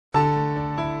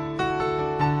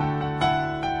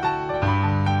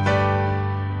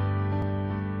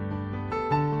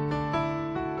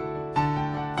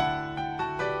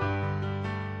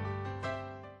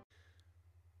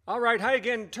All right, hi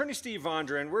again, Attorney Steve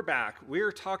Vondran. We're back.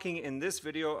 We're talking in this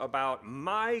video about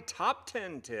my top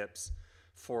 10 tips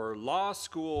for law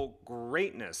school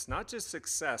greatness, not just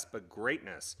success, but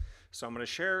greatness. So I'm going to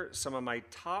share some of my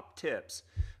top tips,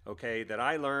 okay, that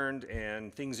I learned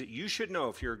and things that you should know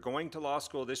if you're going to law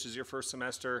school. This is your first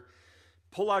semester.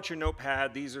 Pull out your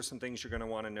notepad. These are some things you're going to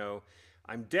want to know.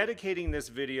 I'm dedicating this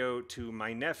video to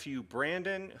my nephew,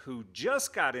 Brandon, who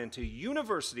just got into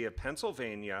University of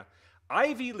Pennsylvania,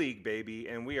 Ivy League, baby,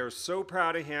 and we are so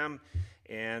proud of him.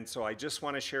 And so I just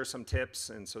want to share some tips,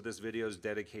 and so this video is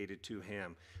dedicated to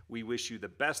him. We wish you the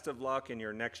best of luck in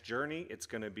your next journey. It's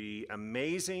going to be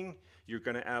amazing. You're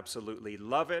going to absolutely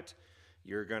love it.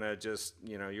 You're going to just,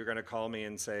 you're going to call me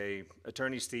and say,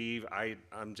 Attorney Steve,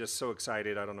 I'm just so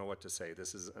excited. I don't know what to say.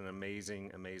 This is an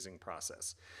amazing, amazing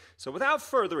process. So without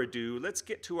further ado, let's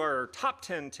get to our top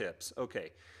 10 tips.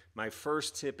 Okay, my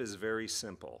first tip is very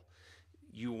simple.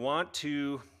 You want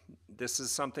to, this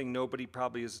is something nobody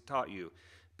probably has taught you,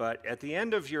 but at the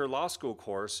end of your law school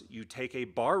course, you take a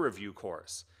bar review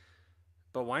course.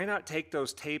 But why not take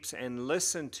those tapes and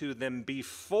listen to them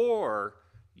before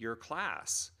your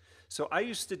class? So I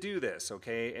used to do this,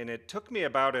 okay, and it took me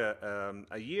about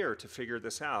a year to figure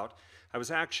this out. I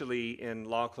was actually in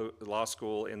law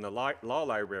school in the law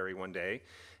library one day,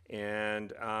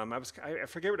 and I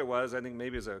forget what it was. I think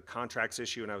maybe it was a contracts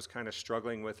issue, and I was kind of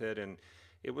struggling with it, and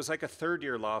it was like a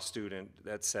third-year law student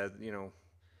that said,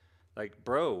 like,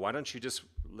 bro, why don't you just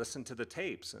listen to the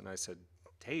tapes? And I said,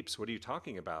 tapes? What are you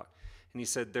talking about? And he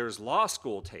said, there's law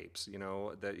school tapes,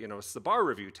 it's the bar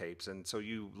review tapes. And so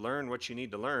you learn what you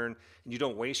need to learn and you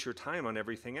don't waste your time on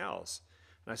everything else.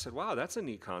 And I said, wow, that's a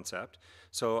neat concept.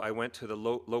 So I went to the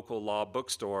local law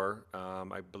bookstore.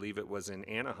 I believe it was in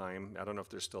Anaheim. I don't know if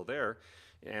they're still there,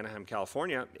 in Anaheim,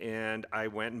 California. And I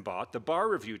went and bought the bar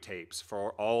review tapes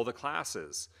for all the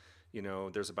classes.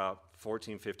 There's about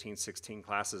 14, 15, 16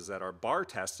 classes that are bar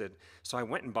tested. So I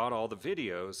went and bought all the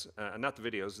videos, not the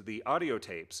videos, the audio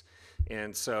tapes.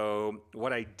 And so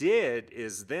what I did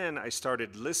is then I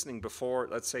started listening before,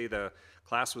 let's say the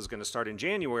class was going to start in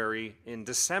January. In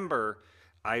December,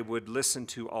 I would listen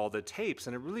to all the tapes.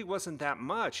 And it really wasn't that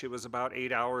much. It was about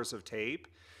 8 hours of tape.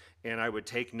 And I would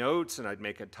take notes and I'd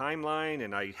make a timeline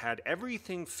and I had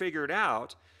everything figured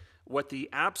out what the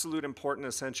absolute important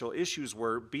essential issues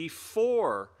were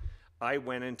before I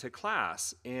went into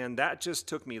class. And that just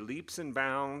took me leaps and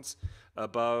bounds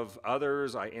above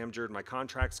others. I amjured my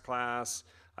contracts class.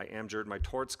 I amjured my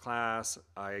torts class.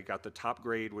 I got the top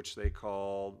grade, which they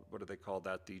call, what do they call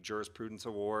that? The jurisprudence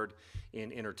award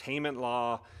in entertainment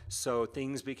law. So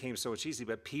things became so much easier,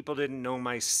 but people didn't know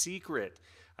my secret.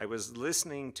 I was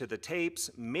listening to the tapes,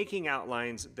 making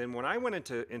outlines. Then when I went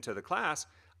into the class,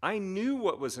 I knew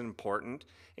what was important,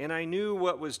 and I knew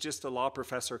what was just a law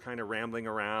professor kind of rambling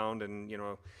around and,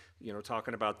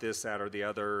 talking about this, that, or the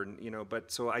other,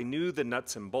 but so I knew the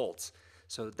nuts and bolts.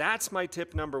 So that's my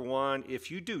tip number one.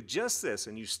 If you do just this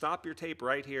and you stop your tape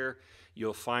right here,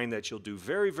 you'll find that you'll do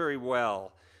very, very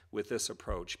well with this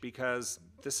approach because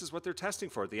this is what they're testing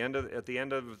for. At the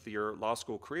end of your law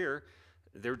school career,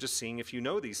 they're just seeing if you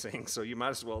know these things, so you might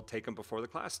as well take them before the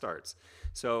class starts.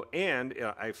 So, and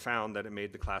I found that it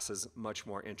made the classes much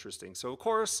more interesting. So, of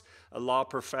course, a law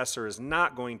professor is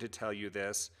not going to tell you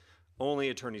this. Only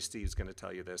Attorney Steve's going to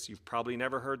tell you this. You've probably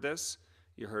never heard this.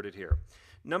 You heard it here.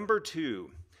 Number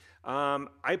two,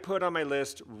 I put on my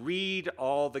list, read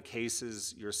all the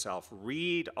cases yourself.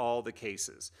 Read all the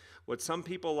cases. What some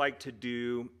people like to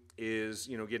do is,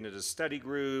 get into study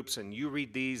groups, and you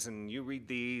read these and you read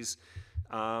these.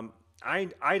 I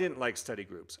didn't like study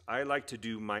groups. I like to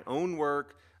do my own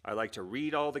work. I like to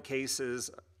read all the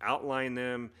cases, outline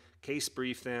them, case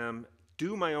brief them,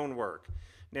 do my own work.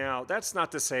 Now, that's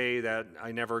not to say that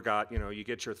I never got, you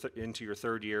get into your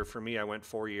third year. For me, I went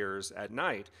 4 years at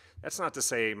night. That's not to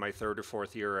say my third or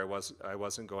fourth year I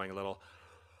wasn't going a little,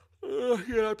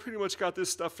 I pretty much got this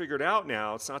stuff figured out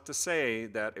now. It's not to say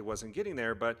that it wasn't getting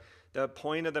there, but the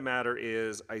point of the matter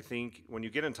is, I think when you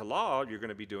get into law, you're going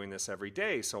to be doing this every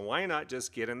day. So why not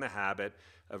just get in the habit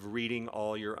of reading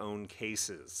all your own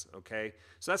cases, okay?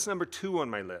 So that's number two on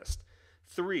my list.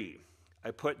 Three,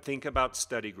 think about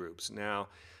study groups. Now,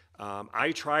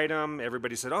 I tried them.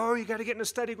 Everybody said, "Oh, you got to get in a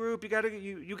study group. You got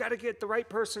to get the right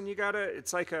person.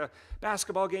 It's like a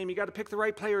basketball game. You got to pick the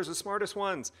right players, the smartest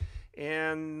ones."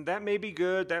 And that may be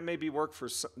good. That may work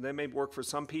for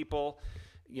some people.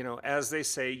 As they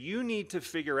say, you need to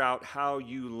figure out how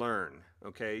you learn.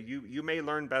 Okay, you may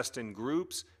learn best in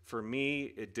groups. For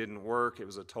me, it didn't work. It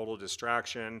was a total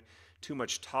distraction. Too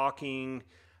much talking.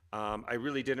 I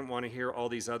really didn't want to hear all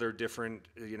these other different,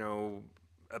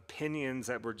 opinions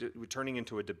that we're turning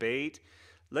into a debate.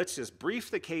 Let's just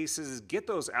brief the cases, get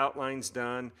those outlines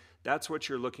done. That's what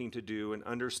you're looking to do, and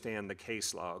understand the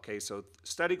case law. Okay, so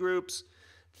study groups,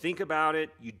 think about it.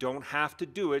 You don't have to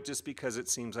do it just because it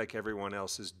seems like everyone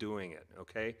else is doing it.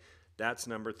 Okay, that's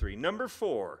number 3. Number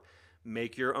 4,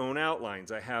 make your own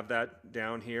outlines. I have that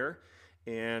down here,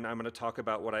 and I'm going to talk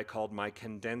about what I called my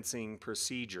condensing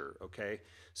procedure. Okay,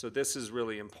 so this is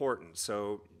really important.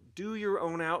 So do your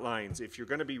own outlines. If you're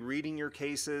going to be reading your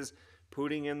cases,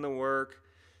 putting in the work,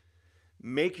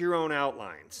 make your own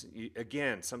outlines.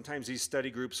 Again, sometimes these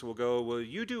study groups will go, well,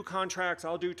 you do contracts,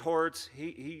 I'll do torts,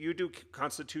 you do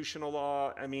constitutional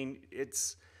law. I mean,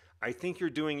 I think you're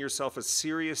doing yourself a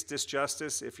serious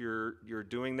disjustice if you're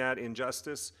doing that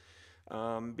injustice,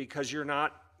 because you're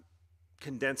not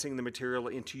condensing the material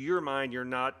into your mind. You're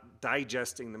not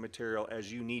digesting the material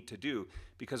as you need to do.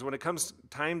 Because when it comes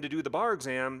time to do the bar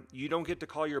exam, you don't get to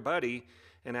call your buddy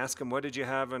and ask him, what did you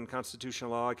have in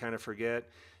constitutional law? I kind of forget.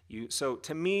 So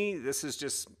to me, this is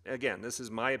just, again, this is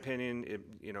my opinion.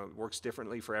 It works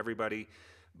differently for everybody,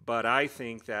 but I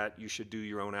think that you should do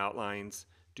your own outlines,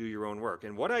 do your own work.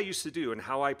 And what I used to do and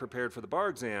how I prepared for the bar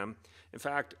exam, in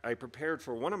fact, I prepared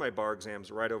for one of my bar exams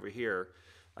right over here.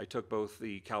 I took both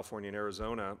the California and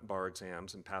Arizona bar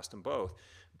exams and passed them both.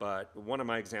 But one of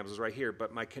my exams was right here.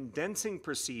 But my condensing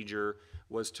procedure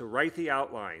was to write the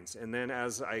outlines. And then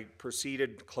as I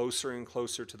proceeded closer and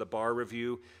closer to the bar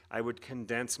review, I would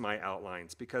condense my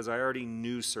outlines because I already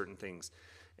knew certain things.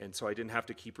 And so I didn't have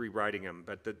to keep rewriting them.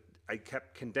 But I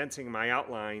kept condensing my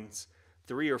outlines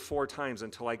 3 or 4 times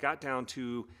until I got down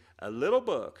to a little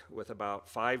book with about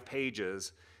 5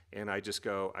 pages. And I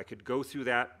could go through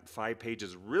that 5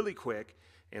 pages really quick,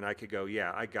 and I could go,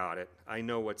 yeah, I got it. I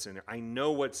know what's in there. I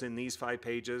know what's in these 5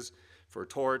 pages for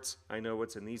torts. I know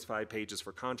what's in these 5 pages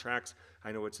for contracts.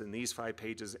 I know what's in these 5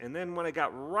 pages. And then when I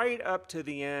got right up to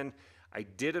the end, I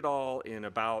did it all in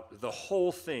about the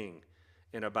whole thing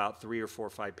in about 3 or 4 or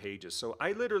 5 pages. So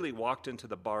I literally walked into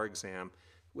the bar exam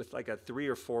with like a 3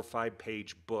 or 4 or 5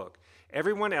 page book.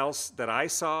 Everyone else that I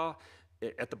saw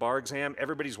at the bar exam,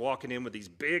 everybody's walking in with these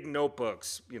big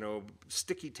notebooks,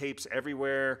 sticky tapes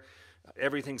everywhere.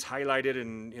 Everything's highlighted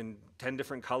in 10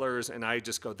 different colors, and I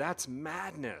just go, that's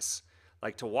madness.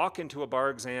 Like, to walk into a bar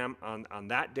exam on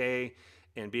that day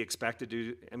and be expected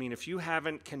to, if you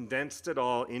haven't condensed it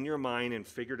all in your mind and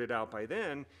figured it out by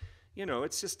then,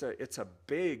 it's a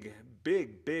big,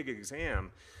 big, big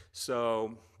exam.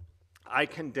 So I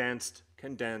condensed,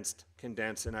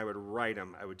 and I would write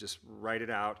them. I would just write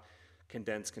it out,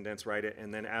 condense, write it,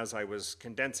 and then as I was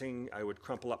condensing, I would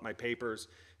crumple up my papers.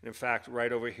 And in fact,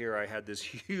 right over here, I had this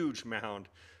huge mound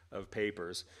of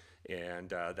papers, and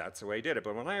that's the way I did it.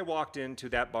 But when I walked into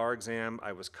that bar exam,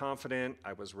 I was confident,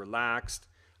 I was relaxed.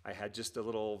 I had just a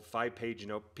little 5-page,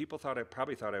 people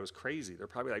probably thought I was crazy. They're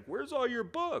probably like, where's all your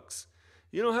books?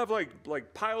 You don't have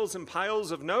like piles and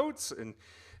piles of notes? And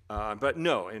but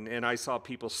no, and I saw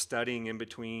people studying in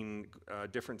between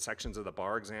different sections of the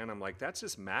bar exam. I'm like, that's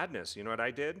just madness. You know what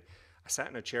I did? I sat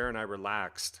in a chair and I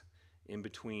relaxed in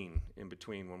between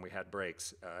when we had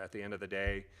breaks. At the end of the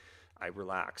day, I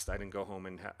relaxed. I didn't go home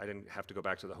and I didn't have to go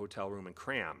back to the hotel room and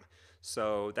cram.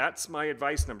 So that's my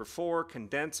advice. Number 4,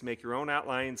 condense, make your own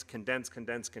outlines, condense.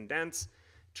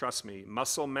 Trust me,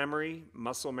 muscle memory,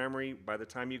 by the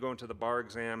time you go into the bar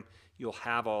exam, you'll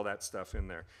have all that stuff in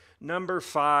there. Number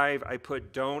 5, I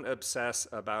put don't obsess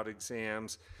about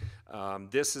exams.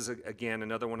 This is, again,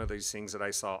 another one of these things that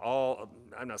I saw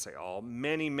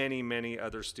many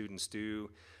other students do.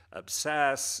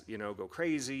 Obsess, go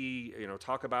crazy,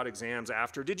 talk about exams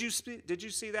after. Did you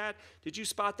see that? Did you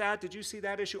spot that? Did you see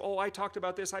that issue? Oh, I talked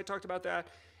about this, I talked about that.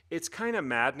 It's kind of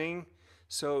maddening.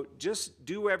 So just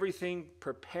do everything,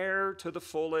 prepare to the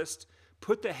fullest,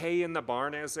 put the hay in the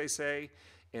barn, as they say,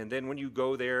 and then when you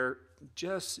go there,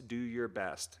 just do your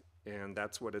best. And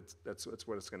that's what it's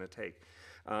going to take.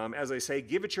 As I say,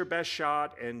 give it your best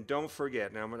shot, and don't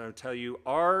forget. Now I'm going to tell you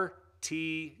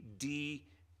RTDQ.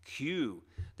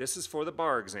 This is for the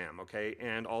bar exam, okay,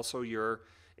 and also your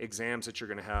exams that you're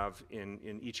going to have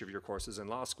in each of your courses in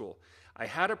law school. I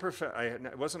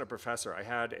wasn't a professor. I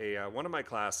had one of my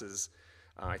classes.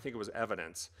 I think it was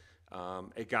evidence.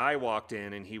 A guy walked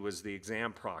in, and he was the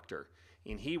exam proctor.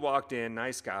 And he walked in,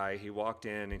 nice guy, he walked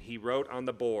in, and he wrote on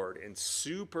the board in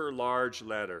super large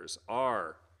letters,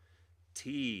 R,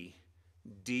 T,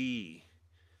 D,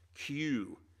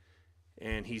 Q.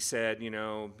 And he said,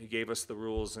 he gave us the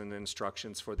rules and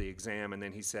instructions for the exam, and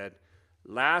then he said,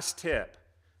 last tip,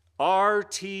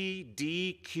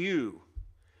 RTDQ,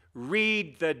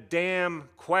 read the damn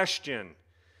question.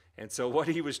 And so what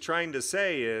he was trying to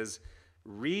say is,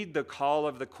 Read the call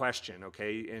of the question,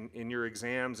 okay? In your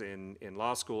exams in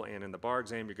law school and in the bar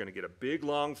exam, you're going to get a big,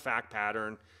 long fact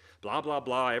pattern, blah, blah,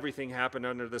 blah, everything happened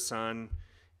under the sun.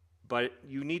 But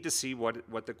you need to see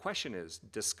what the question is.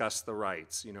 Discuss the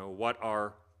rights. You know, what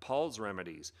are Paul's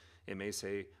remedies? It may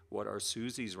say, what are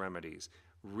Susie's remedies?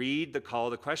 Read the call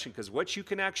of the question, because what you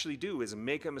can actually do is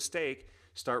make a mistake,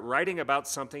 start writing about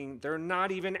something they're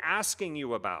not even asking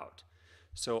you about.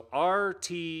 So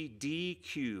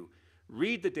RTDQ,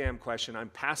 read the damn question. I'm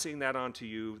passing that on to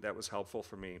you. That was helpful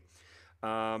for me.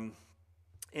 And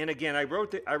again, I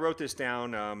wrote this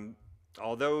down.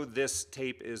 Although this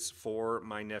tape is for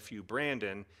my nephew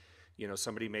Brandon, you know,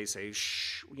 somebody may say,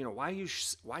 "Shh, you know, why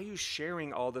are you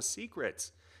sharing all the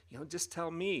secrets? You know, just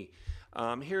tell me."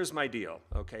 Here's my deal.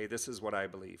 Okay, this is what I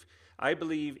believe. I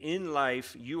believe in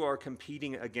life you are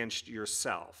competing against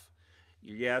yourself.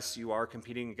 Yes, you are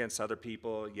competing against other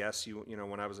people. Yes, you know,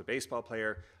 when I was a baseball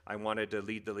player, I wanted to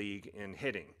lead the league in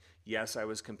hitting. Yes, I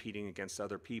was competing against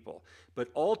other people. But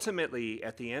ultimately,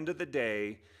 at the end of the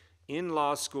day, in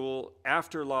law school,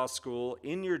 after law school,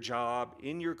 in your job,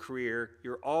 in your career,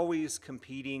 you're always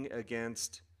competing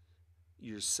against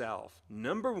yourself.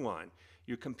 Number one,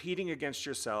 you're competing against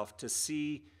yourself to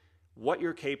see what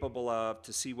you're capable of,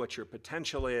 to see what your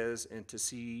potential is, and to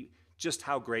see just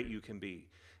how great you can be.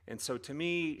 And so to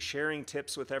me, sharing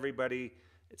tips with everybody,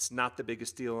 it's not the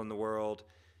biggest deal in the world,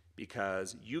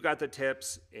 because you got the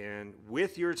tips, and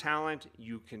with your talent,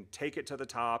 you can take it to the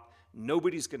top.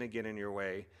 Nobody's going to get in your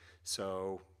way.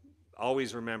 So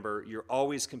always remember, you're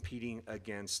always competing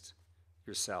against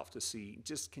yourself to see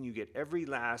just can you get every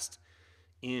last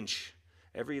inch,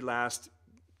 every last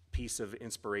piece of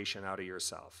inspiration out of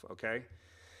yourself, okay?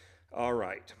 All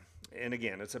right. And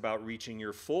again, it's about reaching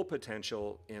your full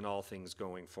potential in all things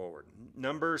going forward.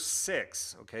 Number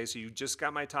 6, okay? So you just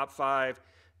got my top 5.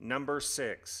 Number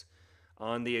 6,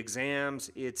 on the exams,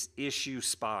 it's issue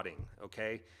spotting,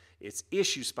 okay? It's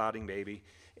issue spotting, baby.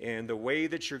 And the way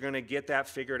that you're going to get that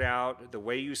figured out, the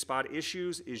way you spot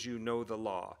issues is you know the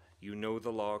law. You know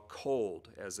the law cold,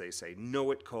 as they say.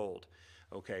 Know it cold.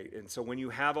 Okay, and so when you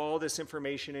have all this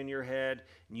information in your head,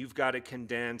 and you've got it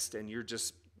condensed, and you're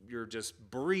just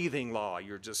breathing law,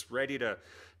 you're just ready to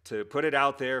put it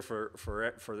out there for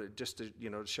just to, you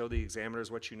know, show the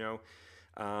examiners what you know.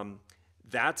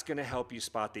 That's going to help you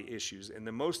spot the issues. And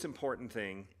the most important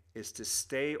thing is to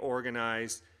stay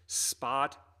organized,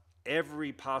 spot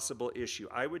every possible issue.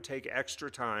 I would take extra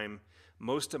time.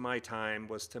 Most of my time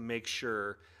was to make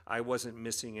sure I wasn't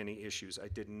missing any issues. I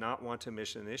did not want to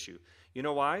miss an issue. You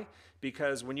know why?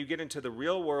 Because when you get into the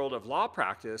real world of law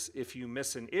practice, if you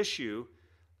miss an issue,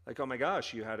 like, oh my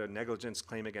gosh, you had a negligence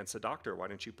claim against a doctor, why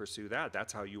didn't you pursue that?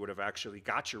 That's how you would have actually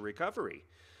got your recovery.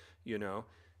 You know,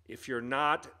 if you're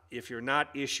not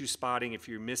issue spotting, if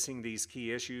you're missing these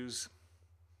key issues,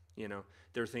 you know,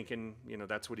 they're thinking, you know,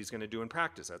 that's what he's going to do in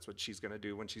practice. That's what she's going to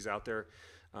do when she's out there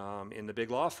in the big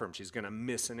law firm. She's going to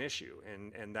miss an issue,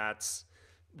 and that's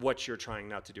what you're trying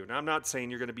not to do. Now, I'm not saying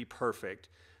you're going to be perfect,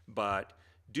 but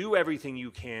do everything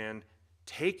you can.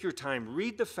 Take your time.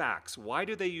 Read the facts. Why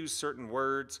do they use certain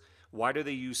words? Why do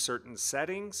they use certain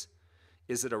settings?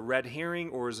 Is it a red herring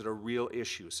or is it a real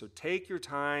issue? So take your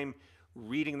time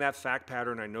reading that fact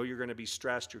pattern. I know you're going to be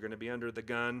stressed. You're going to be under the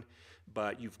gun,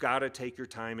 but you've got to take your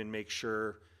time and make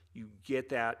sure you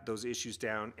get those issues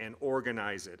down and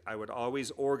organize it. I would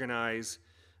always organize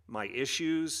my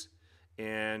issues,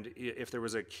 and if there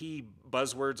was a key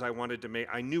buzzwords I wanted to make,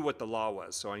 I knew what the law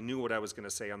was, so I knew what I was going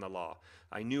to say on the law.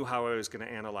 I knew how I was going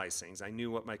to analyze things. I knew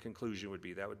what my conclusion would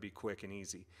be. That would be quick and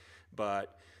easy.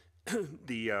 But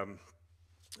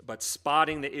but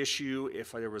spotting the issue,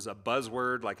 if there was a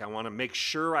buzzword, like I want to make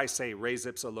sure I say res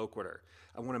ipsa loquitur.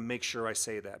 I want to make sure I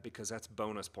say that because that's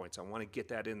bonus points. I want to get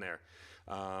that in there.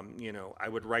 You know, I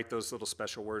would write those little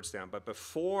special words down. But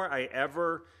before I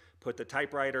ever put the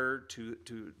typewriter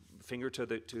finger to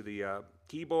the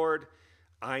keyboard,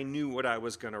 I knew what I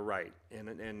was going to write.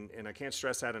 And I can't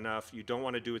stress that enough. You don't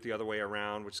want to do it the other way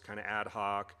around, which is kind of ad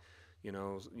hoc, you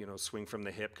know, swing from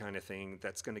the hip kind of thing.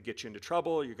 That's going to get you into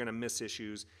trouble. You're going to miss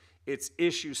issues. It's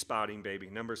issue spotting, baby.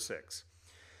 Number 6.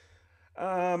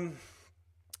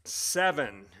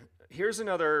 7. Here's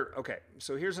another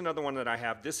one that I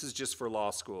have. This is just for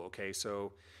law school, okay?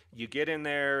 So you get in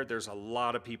there, there's a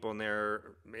lot of people in there,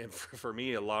 and for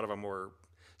me, a lot of them were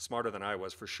smarter than I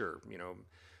was, for sure. You know,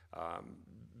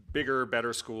 bigger,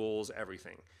 better schools,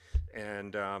 everything.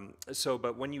 And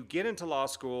but when you get into law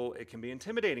school, it can be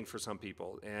intimidating for some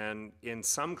people. And in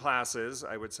some classes,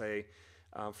 I would say,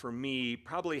 for me,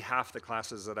 probably half the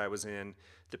classes that I was in,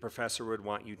 the professor would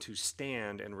want you to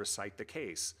stand and recite the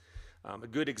case. A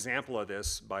good example of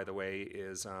this, by the way,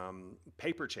 is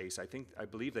Paper Chase. I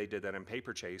believe they did that in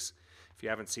Paper Chase. If you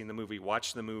haven't seen the movie,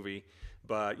 watch the movie.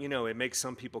 But you know, it makes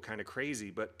some people kind of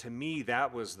crazy. But to me,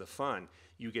 that was the fun.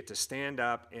 You get to stand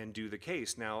up and do the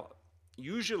case. Now,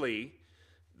 usually,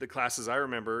 the classes I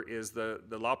remember is the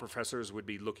law professors would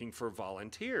be looking for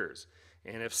volunteers.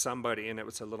 And if somebody, and it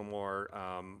was a little more,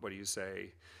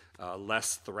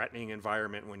 less threatening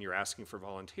environment when you're asking for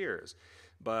volunteers.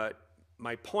 But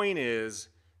my point is,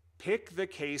 pick the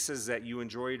cases that you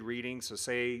enjoyed reading. So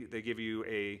say they give you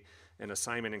an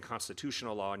assignment in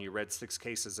constitutional law and you read 6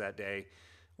 cases that day.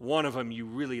 One of them you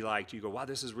really liked. You go, wow,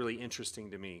 this is really interesting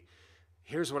to me.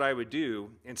 Here's what I would do.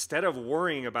 Instead of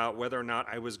worrying about whether or not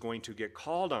I was going to get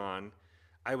called on,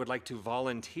 I would like to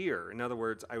volunteer. In other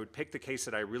words, I would pick the case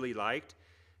that I really liked.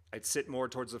 I'd sit more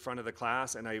towards the front of the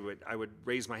class and I would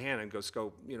raise my hand and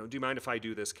go, you know, do you mind if I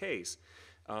do this case?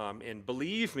 And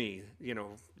believe me, you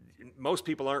know, most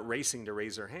people aren't racing to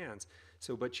raise their hands.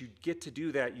 So, but you get to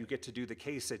do that. You get to do the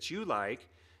case that you like,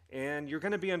 and you're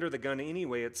going to be under the gun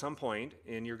anyway at some point,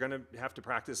 and you're going to have to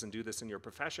practice and do this in your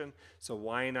profession. So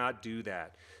why not do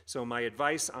that? So my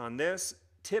advice on this,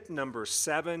 tip number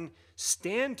 7,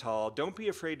 stand tall. Don't be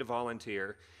afraid to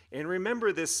volunteer. And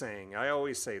remember this saying. I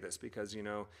always say this because, you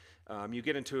know, you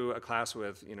get into a class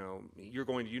with, you know, you're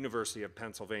going to University of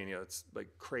Pennsylvania. It's like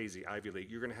crazy, Ivy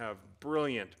League. You're going to have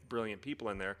brilliant, brilliant people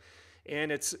in there.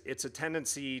 And it's a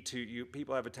tendency to,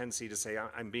 people have a tendency to say,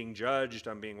 I'm being judged,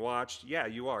 I'm being watched. Yeah,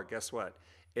 you are. Guess what?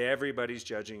 Everybody's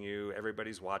judging you.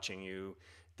 Everybody's watching you.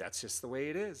 That's just the way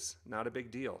it is. Not a big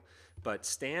deal. But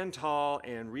stand tall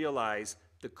and realize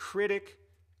the critic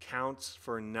counts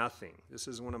for nothing. This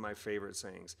is one of my favorite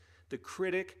sayings. The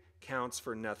critic counts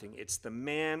for nothing. It's the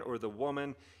man or the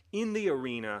woman in the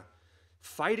arena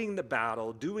fighting the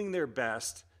battle, doing their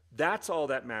best. That's all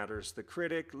that matters. The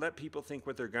critic, let people think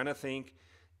what they're going to think.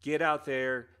 Get out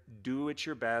there, do it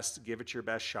your best, give it your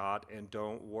best shot, and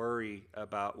don't worry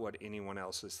about what anyone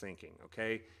else is thinking,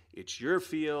 okay? It's your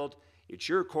field, it's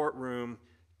your courtroom.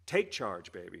 Take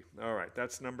charge, baby. All right,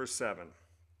 that's number 7.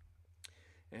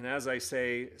 And as I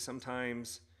say,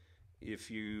 sometimes if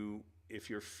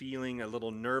you're feeling a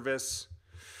little nervous,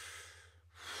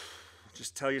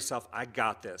 just tell yourself, I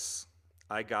got this.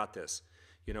 I got this.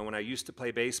 You know, when I used to play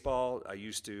baseball, I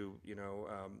used to, you know,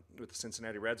 with the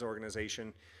Cincinnati Reds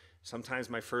organization,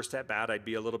 sometimes my first at bat, I'd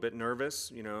be a little bit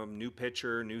nervous, you know, new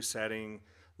pitcher, new setting,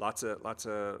 lots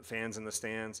of fans in the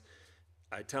stands.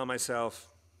 I tell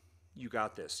myself, you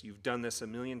got this. You've done this a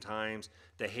million times.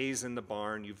 The hay's in the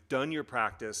barn. You've done your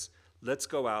practice. Let's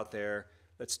go out there.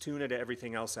 Let's tune it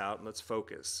everything else out and let's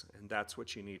focus. And that's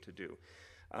what you need to do.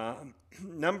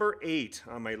 Number 8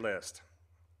 on my list.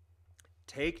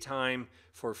 Take time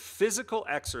for physical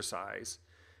exercise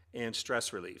and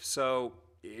stress relief. So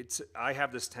I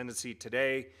have this tendency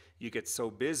today, you get so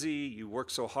busy, you work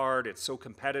so hard, it's so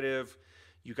competitive,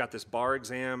 you got this bar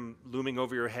exam looming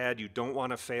over your head, you don't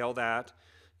want to fail that,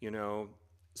 you know,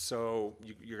 so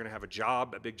you're going to have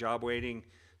a big job waiting,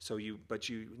 but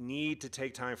you need to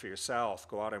take time for yourself,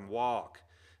 go out and walk.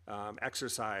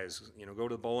 Exercise, you know, go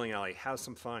to the bowling alley, have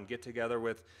some fun, get together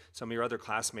with some of your other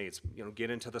classmates, you know, get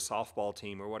into the softball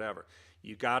team or whatever.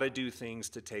 You got to do things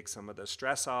to take some of the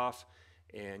stress off,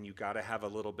 and you got to have a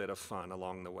little bit of fun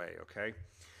along the way, okay?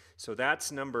 So that's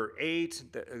number 8.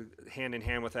 Hand in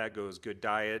hand with that goes good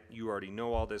diet. You already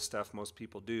know all this stuff, most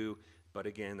people do, but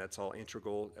again, that's all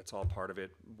integral, that's all part of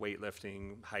it.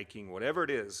 Weightlifting, hiking, whatever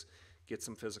it is, get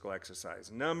some physical exercise.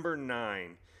 Number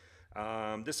 9.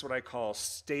 This is what I call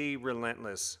stay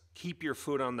relentless. Keep your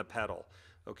foot on the pedal,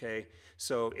 okay?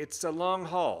 So it's a long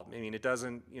haul. I mean, it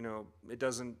doesn't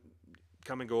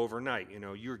come and go overnight. You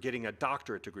know, you're getting a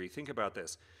doctorate degree. Think about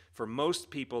this. For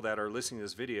most people that are listening to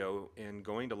this video and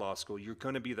going to law school, you're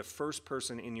going to be the first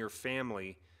person in your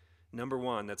family, number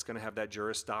 1, that's going to have that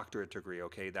Juris Doctorate degree,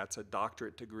 okay? That's a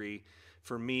doctorate degree.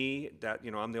 For me, that,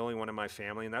 you know, I'm the only one in my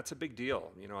family, and that's a big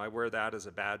deal. You know, I wear that as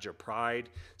a badge of pride,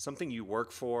 something you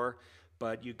work for,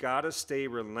 but you got to stay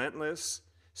relentless,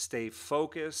 stay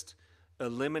focused,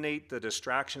 eliminate the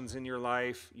distractions in your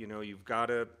life. You know, you've got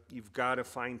to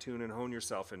fine tune and hone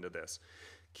yourself into this.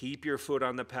 Keep your foot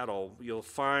on the pedal. You'll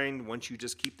find once you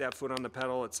just keep that foot on the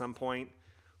pedal at some point,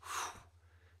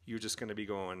 you're just going to be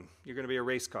going, you're going to be a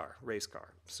race car.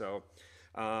 So,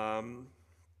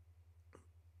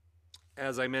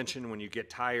 as I mentioned, when you get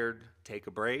tired, take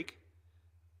a break,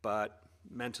 but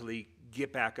mentally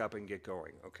get back up and get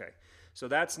going. Okay, so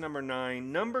that's number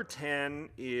 9. Number 10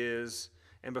 is,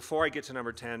 and before I get to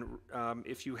number 10,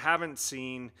 if you haven't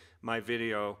seen my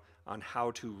video on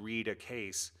how to read a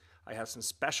case, I have some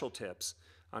special tips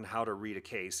on how to read a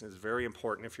case. And it's very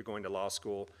important if you're going to law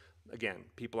school. Again,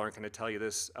 people aren't going to tell you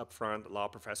this up front. Law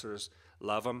professors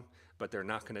love them, but they're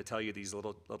not going to tell you these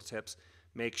little tips.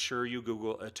 Make sure you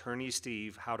Google Attorney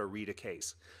Steve, how to read a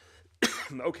case.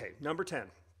 Okay, number 10,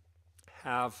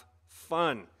 have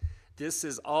fun. This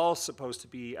is all supposed to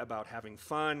be about having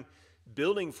fun,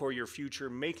 building for your future,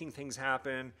 making things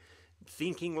happen,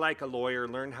 thinking like a lawyer,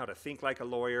 learn how to think like a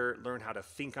lawyer, learn how to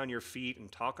think on your feet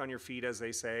and talk on your feet, as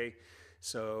they say.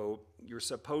 So you're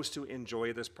supposed to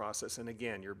enjoy this process. And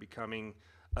again, you're becoming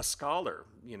a scholar,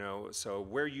 you know, so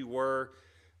where you were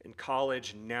in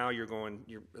college, now you're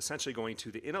essentially going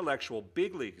to the intellectual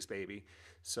big leagues, baby.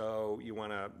 So you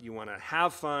wanna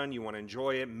have fun, you wanna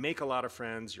enjoy it, make a lot of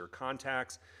friends, your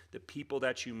contacts, the people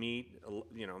that you meet,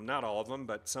 you know, not all of them,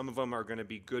 but some of them are gonna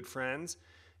be good friends,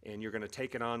 and you're gonna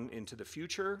take it on into the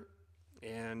future.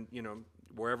 And, you know,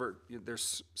 wherever,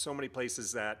 there's so many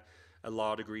places that a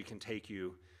law degree can take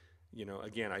you. You know,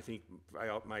 again, I think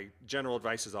my general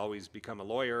advice is always become a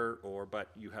lawyer, but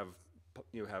you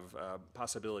have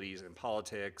possibilities in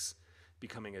politics,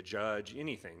 becoming a judge,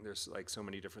 anything. There's like so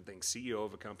many different things, CEO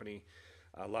of a company,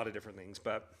 a lot of different things.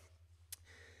 But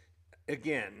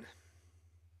again,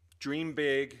 dream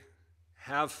big,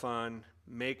 have fun,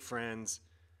 make friends,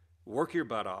 work your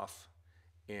butt off,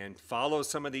 and follow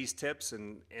some of these tips.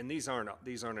 And these aren't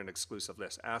an exclusive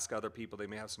list. Ask other people, they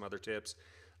may have some other tips.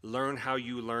 Learn how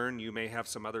you learn, you may have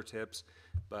some other tips.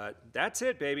 But that's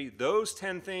it, baby. Those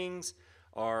 10 things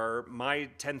are my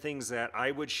 10 things that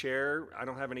I would share. I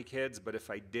don't have any kids, but if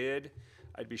I did,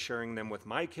 I'd be sharing them with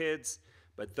my kids.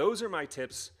 But those are my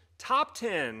tips, top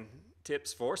 10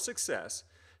 tips for success.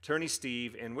 Attorney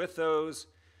Steve, and with those,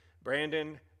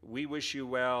 Brandon, we wish you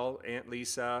well. Aunt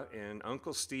Lisa and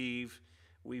Uncle Steve,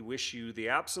 we wish you the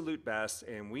absolute best,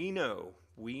 and we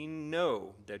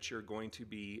know that you're going to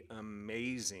be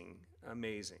amazing,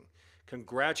 amazing.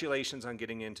 Congratulations on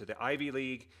getting into the Ivy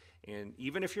League. And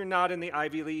even if you're not in the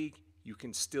Ivy League, you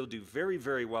can still do very,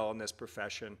 very well in this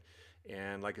profession.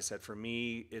 And like I said, for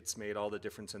me, it's made all the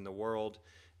difference in the world.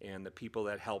 And the people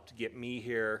that helped get me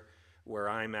here where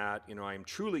I'm at, you know, I'm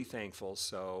truly thankful.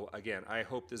 So again, I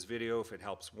hope this video, if it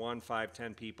helps 1, 5,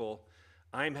 10 people,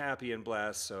 I'm happy and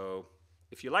blessed. So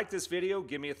if you like this video,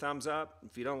 give me a thumbs up.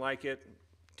 If you don't like it,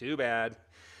 too bad.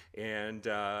 And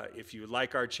if you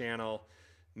like our channel,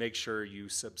 make sure you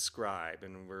subscribe,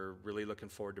 and we're really looking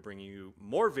forward to bringing you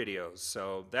more videos.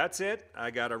 So that's it. I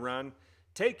gotta run.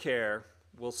 Take care.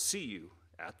 We'll see you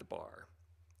at the bar.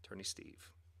 Attorney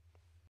Steve.